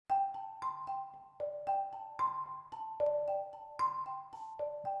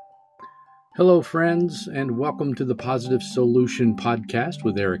Hello, friends, and welcome to the Positive Soul-ution podcast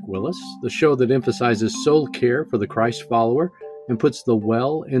with Eric Willis, the show that emphasizes soul care for the Christ follower and puts the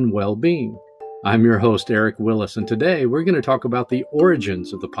well in well-being. I'm your host, Eric Willis, and today we're going to talk about the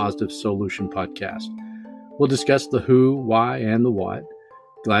origins of the Positive Soul-ution podcast. We'll discuss the who, why, and the what.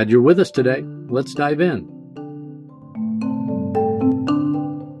 Glad you're with us today. Let's dive in.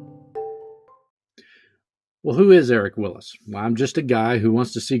 Well, who is Eric Willis? Well, I'm just a guy who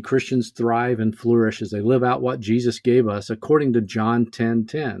wants to see Christians thrive and flourish as they live out what Jesus gave us according to John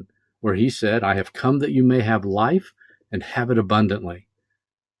 10:10, where he said, "I have come that you may have life and have it abundantly."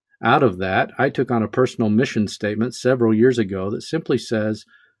 Out of that, I took on a personal mission statement several years ago that simply says,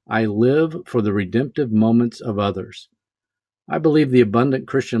 "I live for the redemptive moments of others." I believe the abundant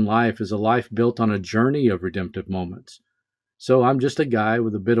Christian life is a life built on a journey of redemptive moments. So I'm just a guy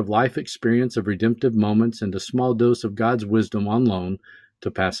with a bit of life experience of redemptive moments and a small dose of God's wisdom on loan to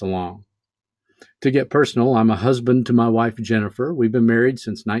pass along. To get personal, I'm a husband to my wife, Jennifer. We've been married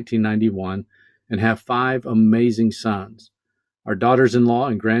since 1991 and have 5 amazing sons. Our daughters-in-law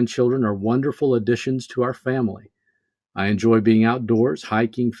and grandchildren are wonderful additions to our family. I enjoy being outdoors,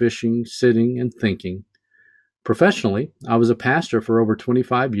 hiking, fishing, sitting, and thinking. Professionally, I was a pastor for over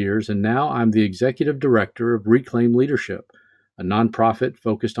 25 years, and now I'm the executive director of Reclaim Leadership, a nonprofit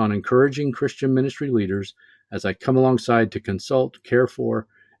focused on encouraging Christian ministry leaders as I come alongside to consult, care for,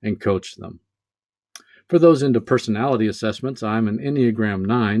 and coach them. For those into personality assessments, I'm an Enneagram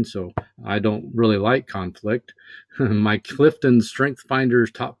 9, so I don't really like conflict. My Clifton Strength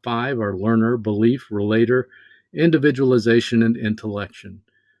Finders top 5 are learner, belief, relator, individualization, and intellection.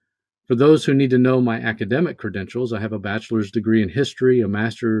 For those who need to know my academic credentials, I have a bachelor's degree in history, a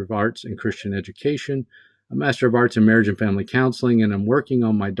master of arts in Christian education, a Master of Arts in Marriage and Family Counseling, and I'm working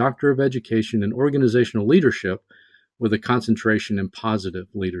on my Doctor of Education in Organizational Leadership with a concentration in positive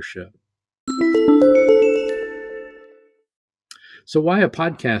leadership. So why a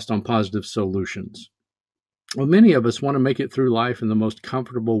podcast on positive solutions? Well, many of us want to make it through life in the most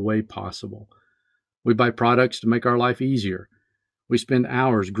comfortable way possible. We buy products to make our life easier. We spend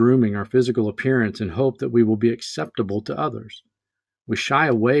hours grooming our physical appearance in hope that we will be acceptable to others. We shy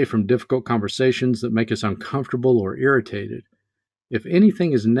away from difficult conversations that make us uncomfortable or irritated. If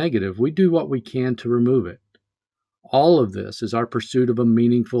anything is negative, we do what we can to remove it. All of this is our pursuit of a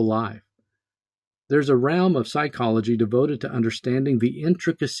meaningful life. There's a realm of psychology devoted to understanding the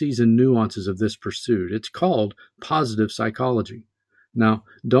intricacies and nuances of this pursuit. It's called positive psychology. Now,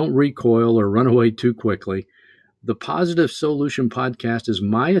 don't recoil or run away too quickly. The Positive Soul-ution podcast is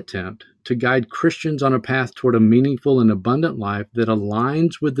my attempt to guide Christians on a path toward a meaningful and abundant life that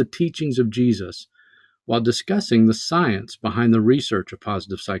aligns with the teachings of Jesus while discussing the science behind the research of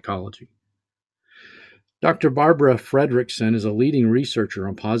positive psychology. Dr. Barbara Fredrickson is a leading researcher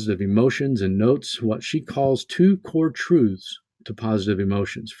on positive emotions and notes what she calls 2 core truths to positive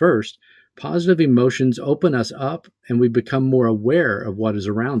emotions. First, positive emotions open us up and we become more aware of what is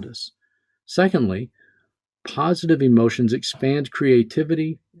around us. Secondly, positive emotions expand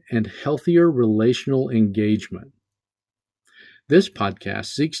creativity and healthier relational engagement. This podcast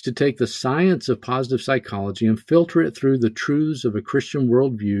seeks to take the science of positive psychology and filter it through the truths of a Christian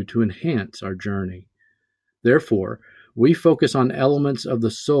worldview to enhance our journey. Therefore, we focus on elements of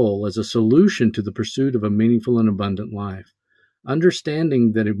the soul as a solution to the pursuit of a meaningful and abundant life.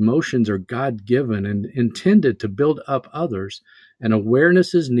 Understanding that emotions are God-given and intended to build up others, and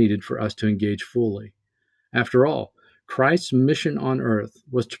awareness is needed for us to engage fully. After all, Christ's mission on earth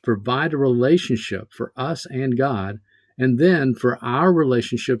was to provide a relationship for us and God, and then for our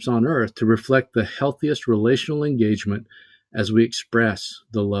relationships on earth to reflect the healthiest relational engagement as we express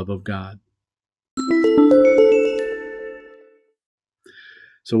the love of God.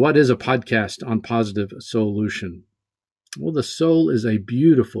 So what is a podcast on positive solution? Well, the soul is a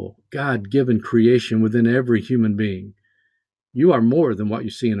beautiful, God-given creation within every human being. You are more than what you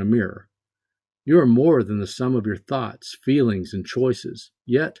see in a mirror. You are more than the sum of your thoughts, feelings, and choices.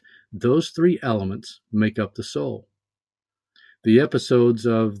 Yet, those 3 elements make up the soul. The episodes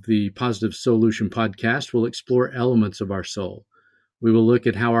of the Positive Soul-ution podcast will explore elements of our soul. We will look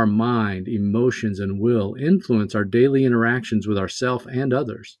at how our mind, emotions, and will influence our daily interactions with ourselves and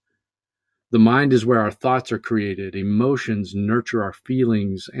others. The mind is where our thoughts are created, emotions nurture our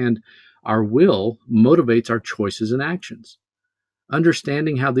feelings, and our will motivates our choices and actions.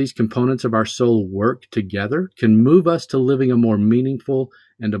 Understanding how these components of our soul work together can move us to living a more meaningful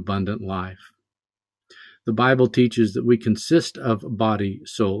and abundant life. The Bible teaches that we consist of body,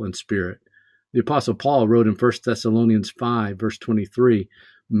 soul, and spirit. The Apostle Paul wrote in 1 Thessalonians 5, verse 23,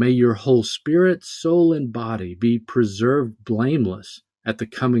 "May your whole spirit, soul, and body be preserved blameless at the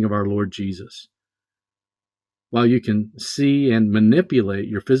coming of our Lord Jesus. While you can see and manipulate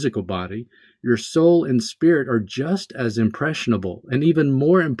your physical body, your soul and spirit are just as impressionable and even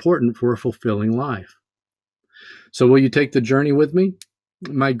more important for a fulfilling life. So will you take the journey with me?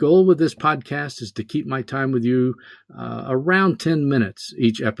 My goal with this podcast is to keep my time with you around 10 minutes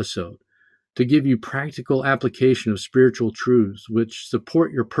each episode, to give you practical application of spiritual truths which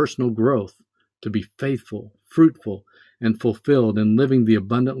support your personal growth, to be faithful, fruitful, and fulfilled in living the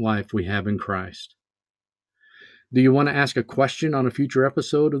abundant life we have in Christ. Do you want to ask a question on a future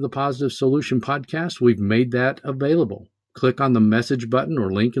episode of the Positive Soul-ution podcast? We've made that available. Click on the message button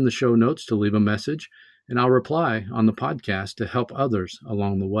or link in the show notes to leave a message, and I'll reply on the podcast to help others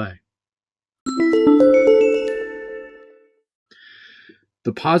along the way.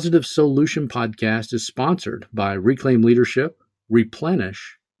 The Positive Soul-ution podcast is sponsored by Reclaim Leadership,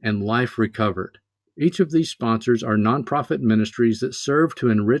 Replenish, and Life Recovered. Each of these sponsors are nonprofit ministries that serve to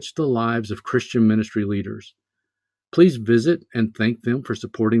enrich the lives of Christian ministry leaders. Please visit and thank them for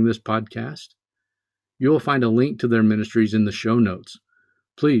supporting this podcast. You will find a link to their ministries in the show notes.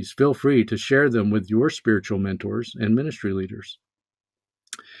 Please feel free to share them with your spiritual mentors and ministry leaders.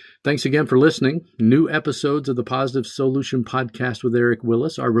 Thanks again for listening. New episodes of the Positive Soul-ution podcast with Eric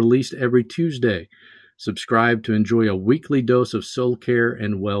Willis are released every Tuesday. Subscribe to enjoy a weekly dose of soul care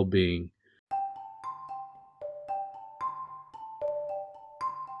and well-being.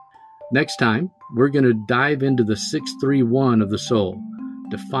 Next time, we're going to dive into the 631 of the soul,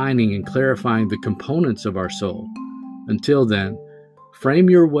 defining and clarifying the components of our soul. Until then, frame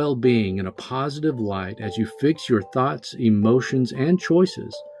your well-being in a positive light as you fix your thoughts, emotions, and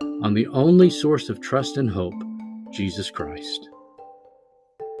choices on the only source of trust and hope, Jesus Christ.